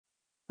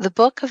The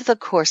Book of the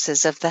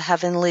Courses of the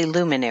Heavenly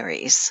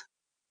Luminaries,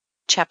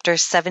 Chapter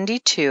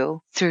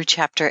 72 through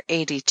Chapter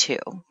 82.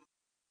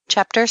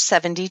 Chapter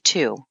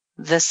 72,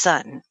 The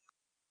Sun.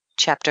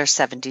 Chapter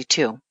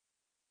 72.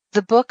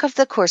 The Book of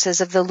the Courses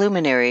of the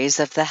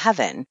Luminaries of the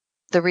Heaven,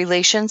 the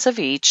relations of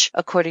each,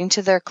 according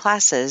to their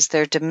classes,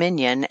 their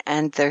dominion,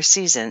 and their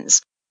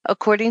seasons,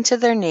 according to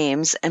their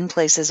names and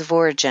places of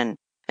origin,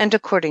 and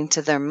according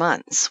to their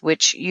months,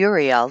 which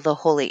Uriel, the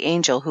holy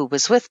angel who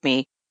was with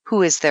me,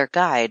 who is their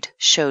guide,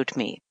 showed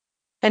me.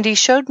 And he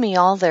showed me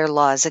all their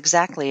laws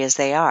exactly as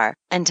they are,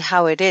 and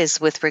how it is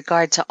with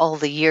regard to all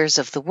the years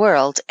of the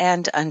world,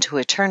 and unto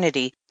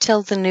eternity,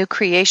 till the new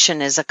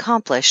creation is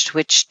accomplished,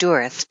 which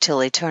dureth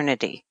till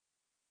eternity.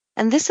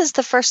 And this is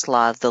the first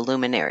law of the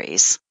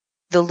luminaries.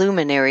 The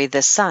luminary,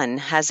 the sun,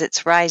 has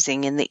its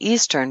rising in the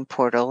eastern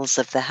portals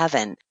of the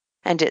heaven,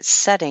 and its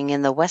setting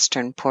in the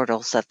western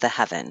portals of the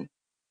heaven.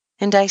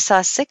 And I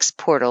saw 6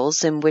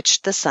 portals in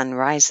which the sun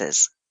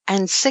rises,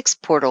 and 6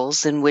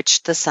 portals in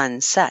which the sun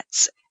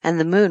sets, and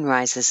the moon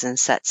rises and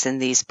sets in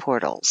these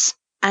portals.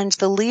 And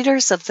the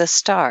leaders of the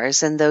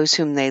stars and those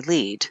whom they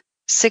lead,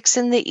 6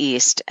 in the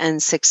east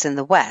and 6 in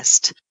the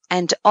west,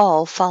 and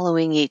all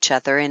following each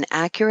other in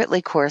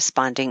accurately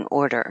corresponding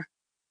order.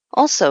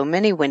 Also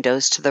many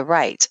windows to the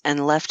right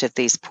and left of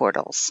these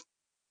portals.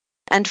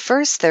 And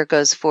first there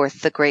goes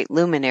forth the great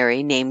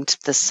luminary named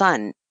the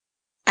sun,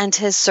 and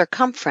his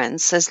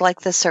circumference is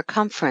like the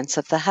circumference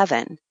of the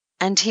heaven,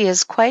 and he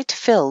is quite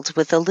filled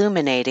with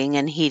illuminating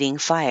and heating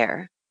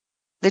fire.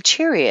 The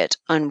chariot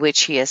on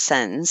which he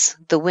ascends,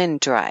 the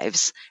wind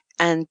drives,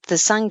 and the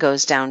sun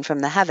goes down from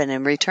the heaven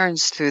and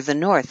returns through the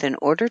north in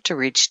order to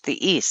reach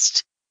the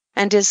east,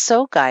 and is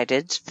so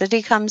guided that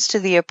he comes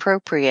to the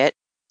appropriate,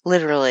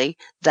 literally,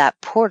 that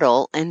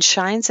portal, and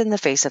shines in the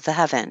face of the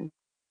heaven.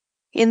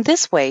 In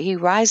this way he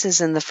rises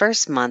in the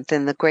first month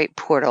in the great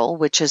portal,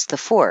 which is the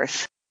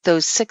 4th,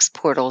 those 6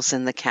 portals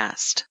in the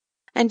cast.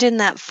 And in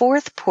that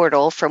 4th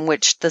portal from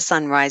which the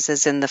sun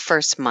rises in the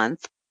first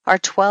month are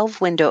 12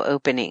 window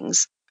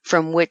openings,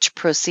 from which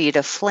proceed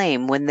a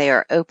flame when they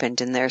are opened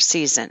in their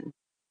season.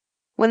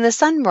 When the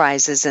sun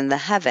rises in the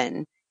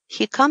heaven,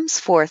 he comes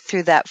forth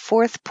through that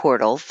 4th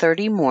portal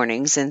 30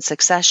 mornings in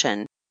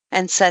succession,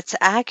 and sets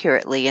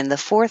accurately in the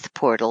 4th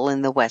portal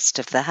in the west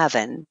of the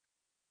heaven.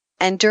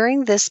 And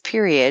during this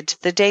period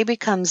the day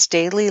becomes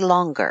daily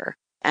longer,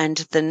 and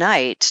the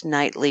night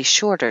nightly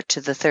shorter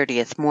to the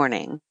 30th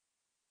morning.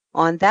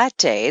 On that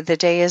day the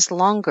day is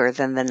longer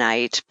than the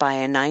night by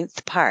a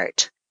 9th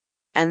part,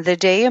 and the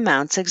day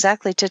amounts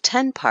exactly to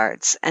 10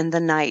 parts, and the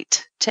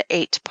night to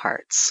 8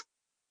 parts.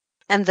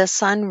 And the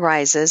sun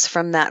rises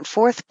from that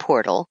 4th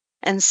portal,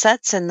 and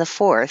sets in the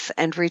 4th,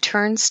 and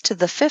returns to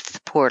the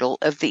 5th portal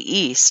of the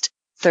east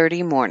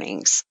 30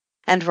 mornings,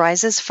 and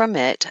rises from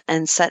it,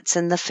 and sets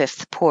in the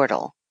 5th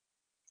portal.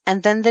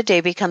 And then the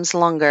day becomes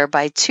longer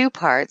by 2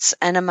 parts,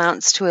 and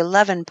amounts to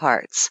 11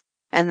 parts,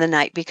 and the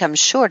night becomes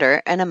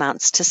shorter, and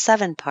amounts to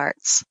 7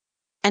 parts.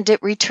 And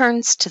it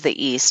returns to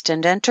the east,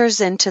 and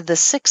enters into the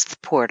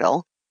 6th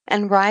portal,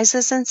 and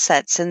rises and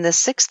sets in the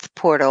 6th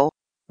portal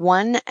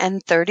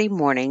 31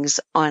 mornings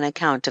on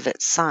account of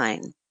its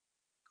sign.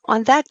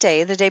 On that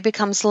day the day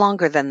becomes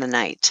longer than the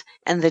night,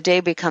 and the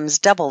day becomes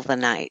double the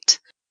night,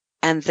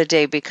 and the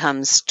day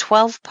becomes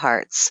 12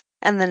 parts,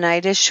 and the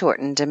night is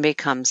shortened and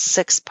becomes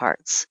 6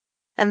 parts.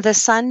 And the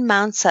sun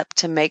mounts up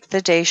to make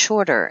the day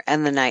shorter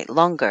and the night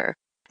longer,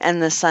 and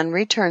the sun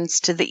returns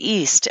to the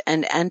east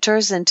and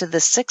enters into the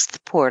 6th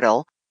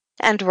portal,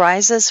 and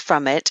rises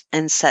from it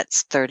and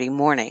sets 30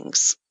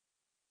 mornings.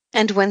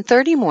 And when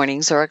 30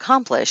 mornings are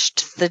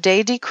accomplished, the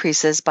day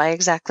decreases by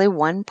exactly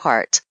 1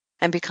 part,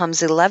 and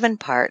becomes 11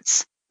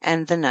 parts,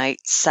 and the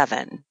night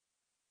 7.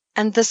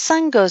 And the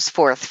sun goes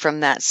forth from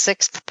that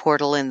 6th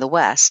portal in the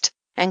west,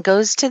 and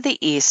goes to the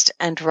east,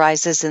 and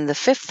rises in the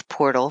 5th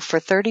portal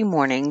for 30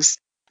 mornings,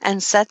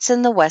 and sets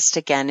in the west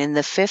again in the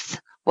 5th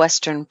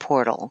western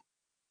portal.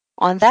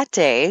 On that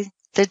day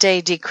the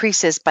day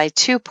decreases by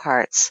 2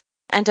 parts,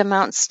 and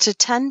amounts to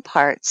 10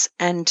 parts,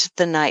 and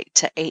the night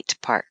to 8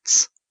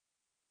 parts.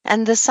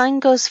 And the sun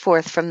goes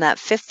forth from that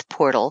 5th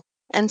portal,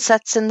 and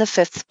sets in the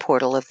 5th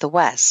portal of the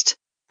west,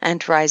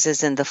 and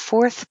rises in the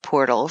 4th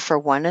portal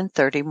for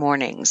 31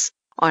 mornings,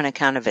 on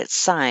account of its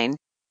sign,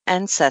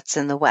 and sets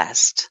in the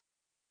west.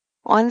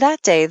 On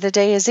that day the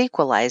day is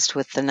equalized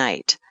with the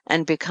night,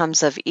 and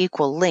becomes of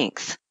equal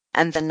length,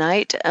 and the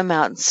night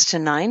amounts to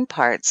 9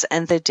 parts,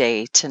 and the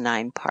day to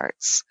 9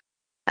 parts.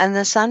 And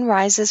the sun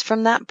rises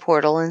from that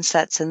portal and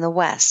sets in the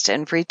west,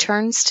 and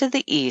returns to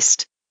the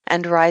east,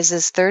 and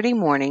rises 30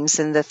 mornings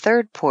in the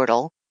 3rd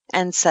portal,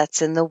 and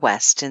sets in the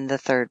west in the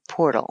 3rd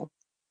portal.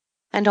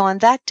 And on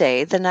that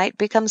day the night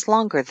becomes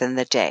longer than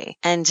the day,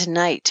 and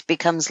night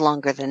becomes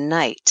longer than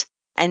night,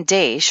 and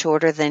day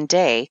shorter than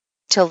day,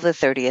 till the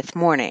 30th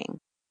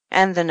morning.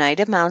 And the night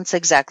amounts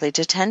exactly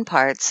to 10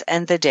 parts,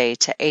 and the day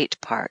to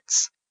 8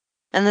 parts.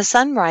 And the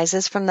sun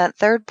rises from that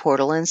 3rd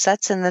portal and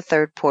sets in the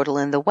 3rd portal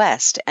in the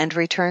west, and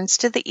returns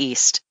to the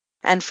east,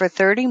 and for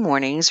 30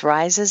 mornings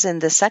rises in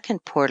the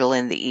second portal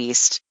in the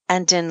east,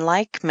 and in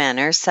like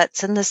manner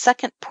sets in the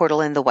second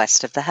portal in the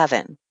west of the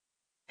heaven.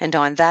 And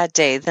on that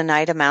day the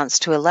night amounts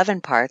to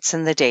 11 parts,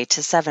 and the day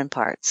to 7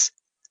 parts.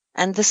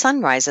 And the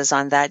sun rises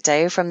on that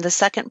day from the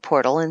second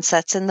portal, and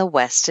sets in the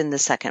west in the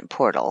second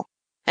portal,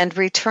 and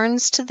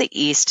returns to the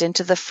east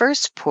into the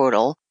first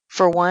portal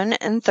for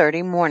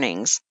 31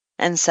 mornings,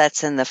 and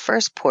sets in the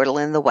first portal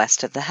in the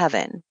west of the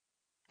heaven.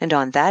 And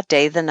on that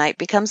day the night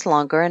becomes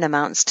longer and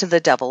amounts to the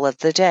double of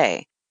the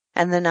day,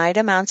 and the night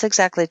amounts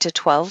exactly to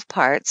 12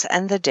 parts,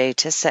 and the day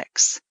to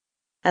 6.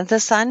 And the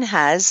sun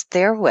has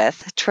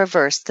therewith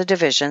traversed the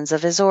divisions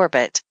of his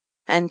orbit,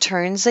 and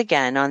turns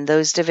again on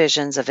those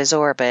divisions of his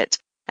orbit,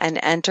 and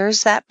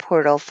enters that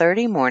portal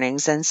 30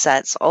 mornings, and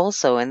sets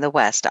also in the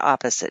west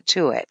opposite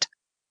to it.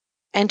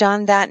 And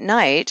on that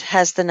night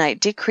has the night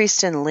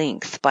decreased in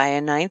length by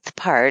a 9th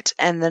part,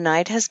 and the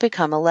night has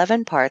become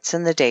 11 parts,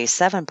 and the day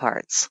 7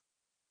 parts.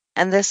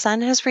 And the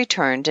sun has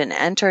returned and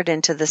entered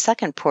into the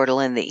second portal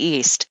in the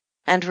east,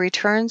 and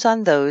returns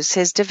on those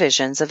his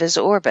divisions of his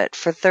orbit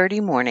for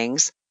 30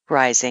 mornings,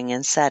 rising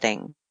and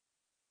setting.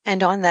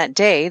 And on that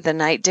day the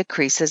night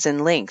decreases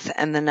in length,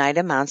 and the night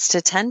amounts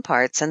to 10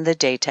 parts, and the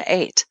day to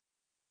 8.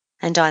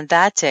 And on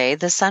that day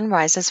the sun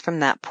rises from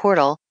that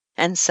portal,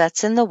 and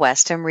sets in the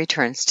west, and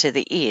returns to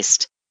the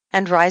east,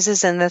 and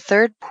rises in the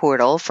third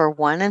portal for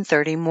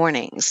 31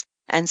 mornings,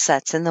 and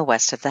sets in the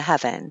west of the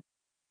heaven.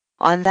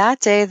 On that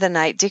day the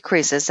night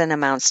decreases and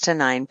amounts to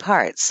 9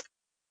 parts,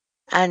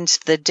 and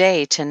the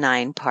day to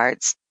 9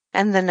 parts,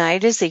 and the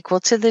night is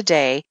equal to the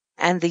day,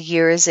 and the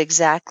year is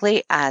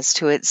exactly as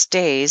to its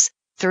days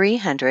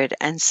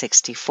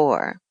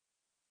 364.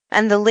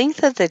 And the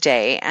length of the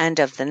day and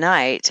of the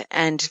night,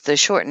 and the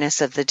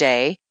shortness of the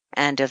day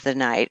and of the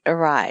night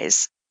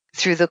arise.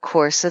 Through the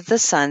course of the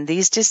sun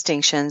these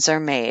distinctions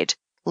are made,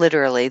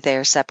 literally they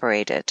are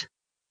separated.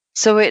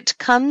 So it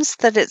comes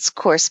that its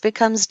course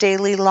becomes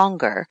daily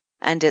longer,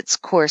 and its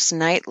course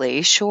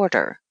nightly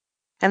shorter.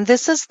 And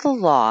this is the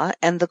law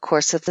and the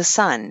course of the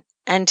sun,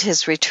 and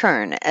his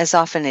return, as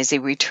often as he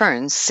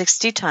returns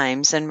 60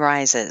 times and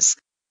rises.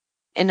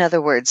 In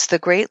other words, the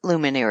great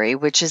luminary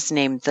which is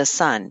named the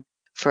sun,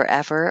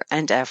 forever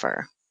and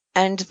ever.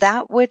 And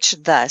that which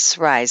thus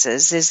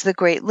rises is the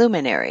great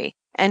luminary,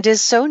 and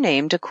is so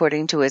named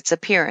according to its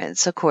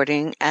appearance,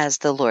 according as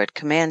the Lord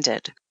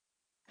commanded.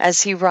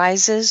 As he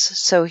rises,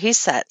 so he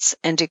sets,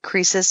 and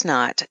decreases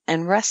not,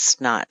 and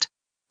rests not,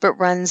 but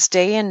runs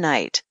day and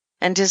night,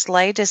 and his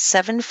light is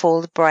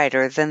 7-fold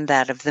brighter than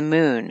that of the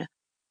moon.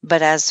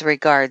 But as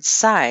regards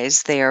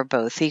size, they are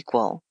both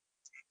equal.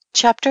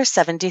 Chapter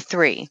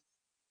 73.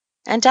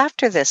 And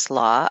after this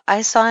law,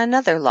 I saw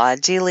another law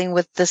dealing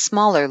with the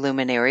smaller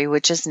luminary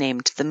which is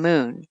named the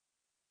moon.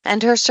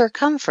 And her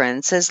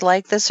circumference is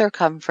like the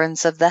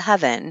circumference of the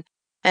heaven,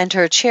 and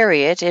her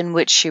chariot in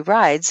which she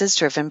rides is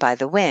driven by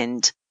the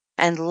wind,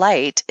 and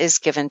light is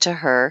given to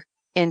her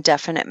in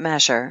definite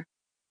measure.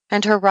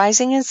 And her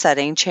rising and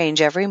setting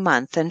change every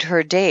month, and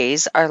her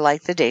days are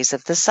like the days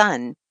of the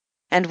sun.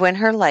 And when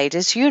her light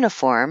is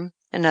uniform,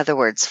 in other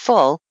words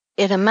full,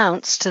 it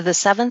amounts to the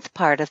 7th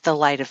part of the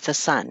light of the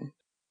sun.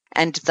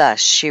 And thus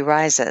she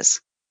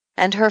rises.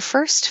 And her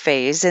first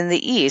phase in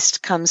the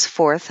east comes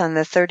forth on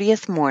the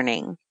 30th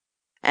morning.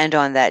 And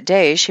on that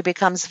day she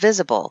becomes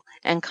visible,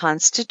 and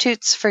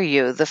constitutes for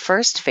you the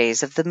first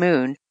phase of the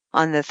moon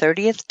on the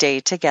 30th day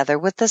together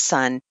with the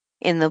sun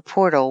in the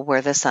portal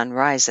where the sun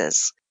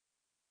rises.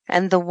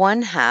 And the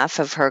 1/2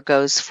 of her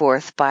goes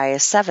forth by a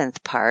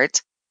 7th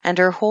part, and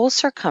her whole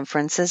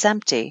circumference is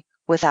empty,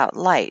 without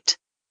light,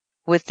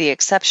 with the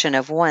exception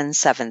of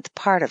 1/7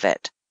 part of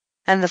it,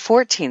 and the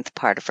 14th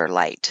part of her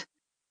light.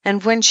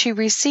 And when she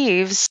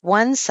receives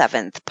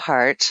 1/7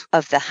 part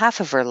of the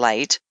half of her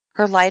light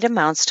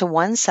amounts to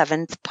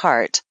 1/7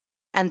 part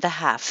and the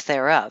half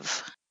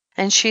thereof.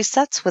 And she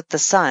sets with the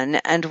sun,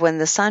 and when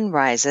the sun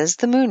rises,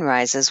 the moon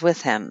rises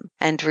with him,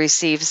 and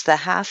receives the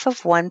half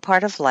of 1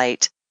 part of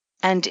light.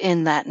 And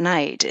in that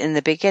night, in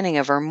the beginning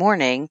of her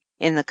morning,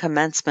 in the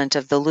commencement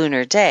of the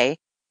lunar day,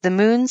 the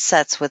moon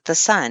sets with the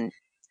sun,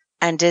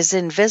 and is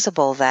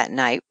invisible that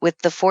night with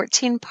the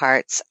 14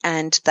 parts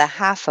and the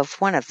half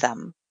of 1 of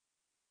them.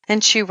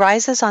 And she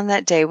rises on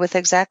that day with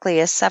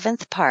exactly a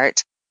 7th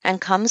part, and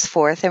comes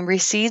forth and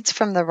recedes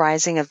from the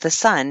rising of the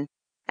sun,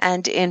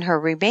 and in her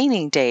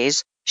remaining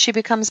days she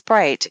becomes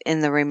bright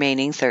in the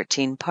remaining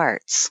 13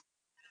 parts.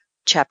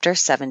 Chapter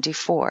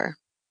 74.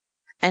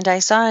 And I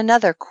saw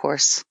another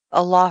course,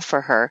 a law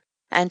for her,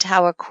 and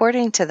how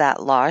according to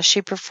that law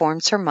she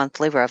performs her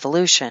monthly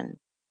revolution.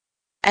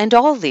 And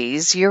all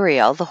these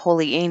Uriel, the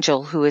holy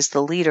angel who is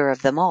the leader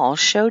of them all,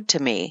 showed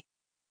to me,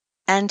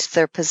 and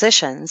their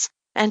positions,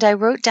 and I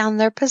wrote down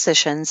their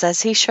positions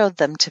as he showed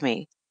them to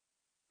me.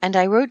 And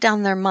I wrote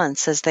down their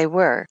months as they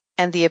were,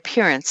 and the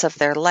appearance of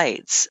their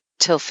lights,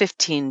 till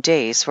 15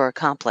 days were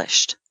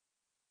accomplished.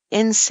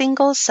 In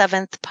single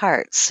 7th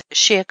parts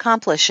she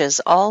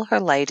accomplishes all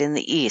her light in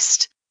the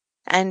east,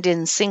 and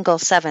in single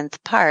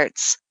 7th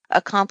parts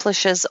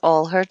accomplishes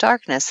all her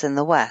darkness in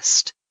the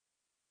west.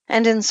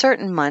 And in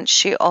certain months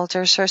she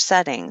alters her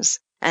settings,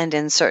 and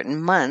in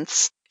certain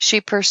months she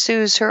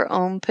pursues her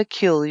own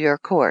peculiar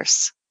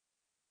course.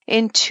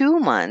 In 2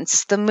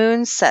 months the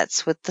moon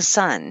sets with the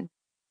sun,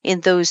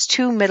 in those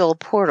 2 middle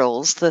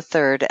portals, the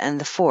 3rd and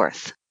the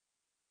 4th.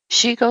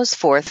 She goes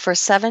forth for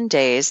 7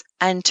 days,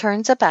 and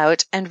turns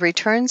about and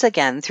returns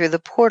again through the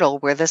portal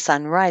where the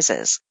sun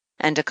rises,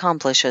 and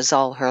accomplishes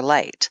all her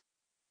light.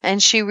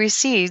 And she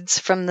recedes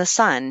from the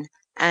sun,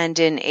 and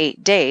in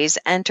 8 days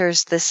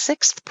enters the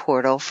 6th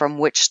portal from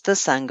which the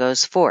sun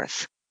goes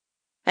forth.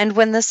 And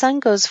when the sun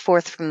goes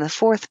forth from the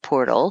 4th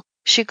portal,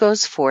 she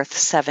goes forth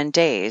 7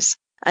 days,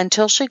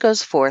 until she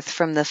goes forth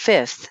from the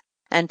 5th,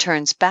 and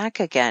turns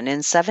back again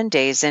in 7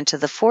 days into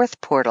the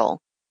 4th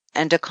portal,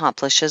 and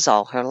accomplishes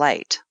all her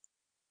light.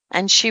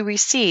 And she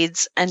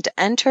recedes and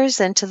enters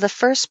into the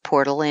 1st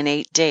portal in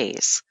 8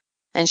 days,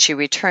 and she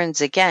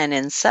returns again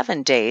in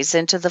 7 days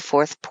into the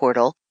 4th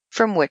portal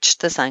from which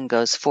the sun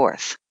goes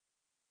forth.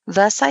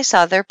 Thus I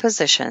saw their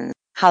positions,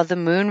 how the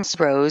moon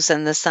rose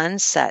and the sun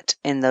set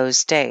in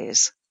those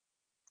days.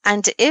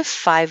 And if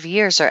 5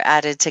 years are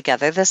added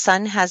together, the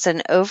sun has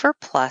an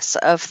overplus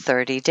of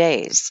 30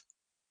 days.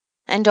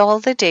 And all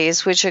the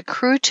days which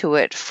accrue to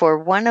it for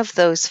one of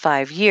those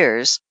 5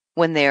 years,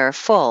 when they are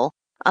full,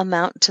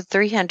 amount to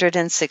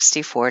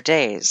 364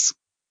 days.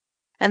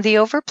 And the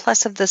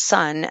overplus of the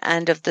sun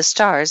and of the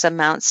stars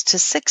amounts to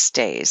 6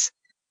 days.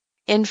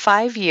 In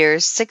 5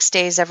 years, 6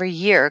 days every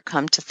year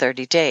come to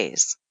 30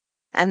 days.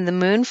 And the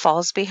moon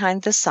falls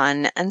behind the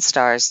sun and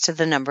stars to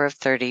the number of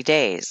 30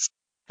 days.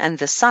 And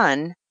the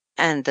sun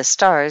and the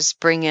stars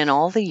bring in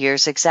all the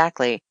years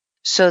exactly,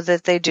 so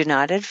that they do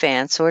not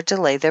advance or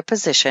delay their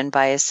position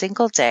by a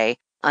single day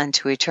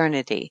unto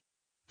eternity,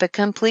 but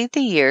complete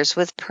the years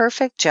with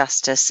perfect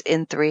justice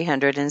in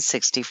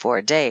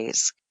 364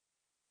 days.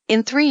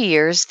 In 3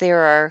 years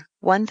there are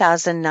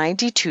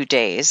 1,092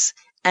 days,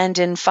 and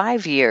in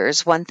 5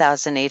 years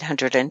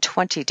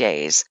 1,820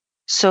 days,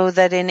 so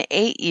that in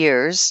 8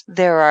 years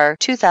there are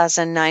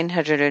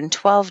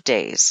 2,912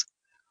 days.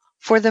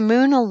 For the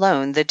moon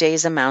alone the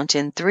days amount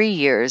in 3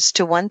 years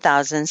to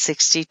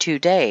 1,062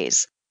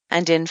 days,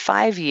 and in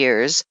 5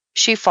 years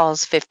she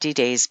falls 50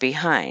 days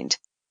behind.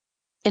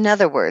 In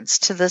other words,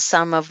 to the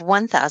sum of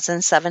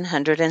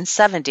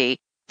 1,770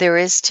 there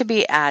is to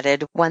be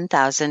added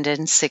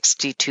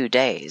 1,062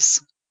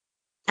 days.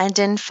 And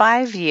in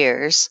 5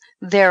 years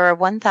there are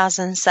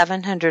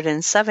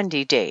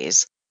 1,770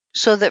 days,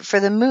 so that for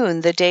the moon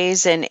the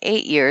days in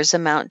 8 years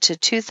amount to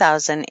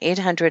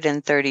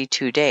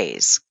 2,832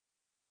 days.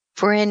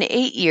 For in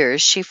 8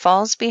 years she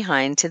falls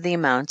behind to the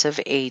amount of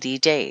 80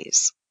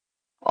 days.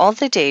 All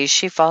the days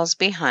she falls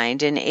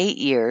behind in 8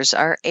 years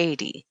are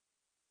 80.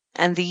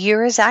 And the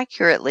year is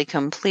accurately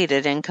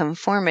completed in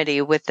conformity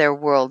with their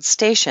world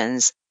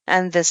stations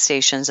and the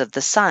stations of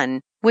the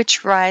sun,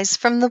 which rise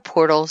from the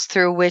portals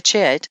through which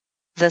it,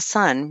 the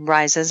sun,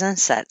 rises and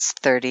sets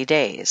 30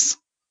 days.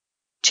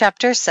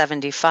 Chapter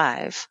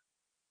 75.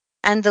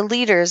 And the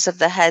leaders of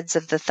the heads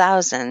of the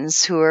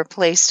thousands, who are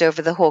placed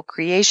over the whole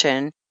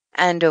creation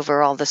and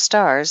over all the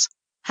stars,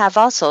 have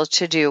also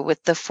to do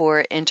with the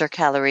 4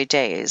 intercalary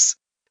days,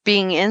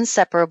 being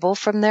inseparable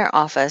from their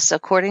office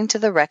according to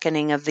the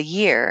reckoning of the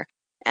year,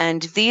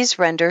 and these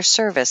render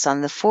service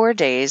on the 4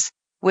 days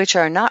which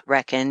are not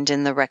reckoned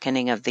in the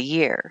reckoning of the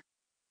year.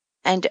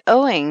 And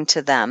owing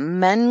to them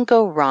men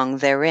go wrong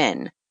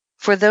therein,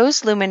 for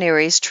those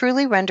luminaries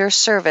truly render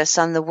service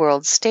on the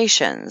world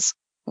stations,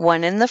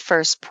 one in the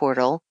 1st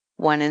portal,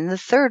 one in the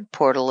 3rd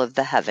portal of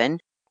the heaven,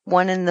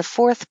 one in the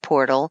 4th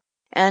portal,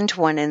 and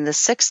one in the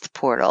 6th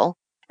portal,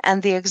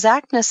 and the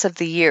exactness of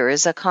the year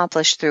is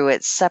accomplished through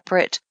its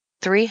separate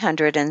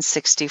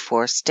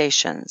 364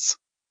 stations.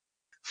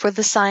 For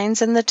the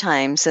signs and the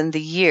times and the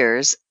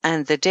years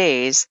and the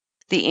days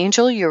the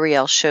angel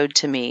Uriel showed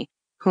to me,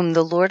 whom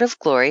the Lord of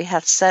glory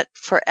hath set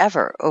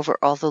forever over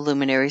all the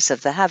luminaries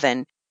of the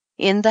heaven,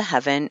 in the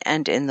heaven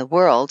and in the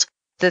world,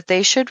 that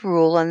they should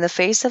rule on the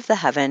face of the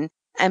heaven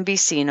and be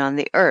seen on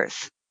the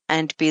earth,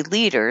 and be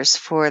leaders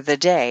for the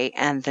day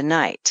and the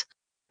night.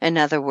 In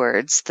other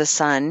words, the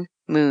sun,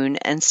 moon,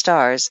 and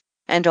stars,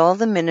 and all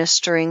the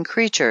ministering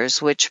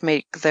creatures which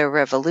make their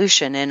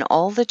revolution in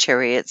all the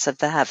chariots of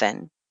the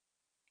heaven.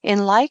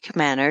 In like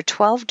manner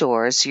 12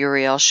 doors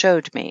Uriel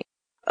showed me,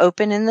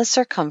 open in the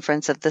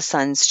circumference of the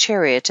sun's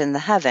chariot in the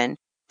heaven,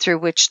 through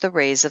which the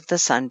rays of the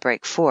sun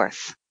break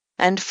forth.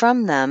 And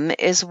from them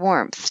is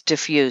warmth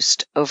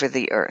diffused over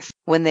the earth,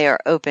 when they are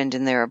opened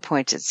in their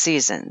appointed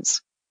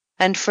seasons.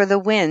 And for the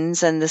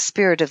winds and the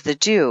spirit of the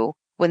dew,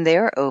 when they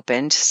are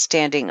opened,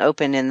 standing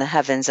open in the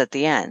heavens at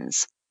the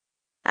ends.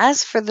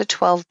 As for the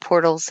 12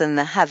 portals in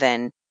the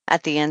heaven,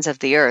 at the ends of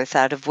the earth,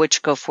 out of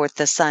which go forth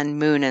the sun,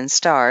 moon, and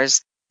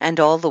stars, and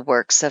all the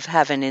works of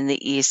heaven in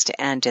the east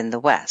and in the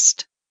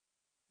west.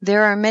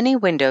 There are many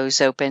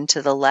windows open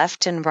to the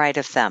left and right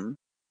of them,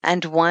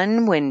 and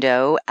one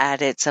window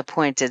at its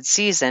appointed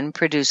season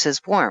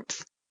produces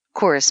warmth,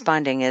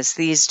 corresponding as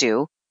these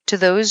do to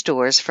those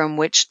doors from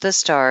which the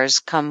stars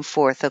come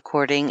forth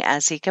according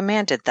as he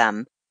commanded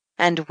them,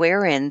 and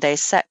wherein they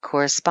set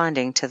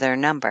corresponding to their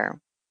number.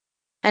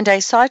 And I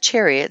saw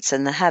chariots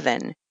in the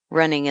heaven,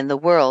 running in the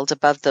world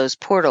above those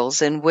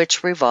portals in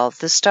which revolve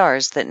the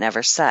stars that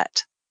never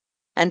set.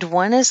 And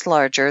one is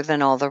larger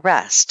than all the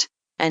rest,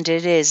 and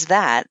it is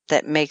that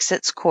makes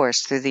its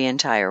course through the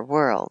entire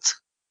world.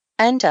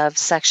 End of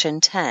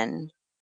section 10.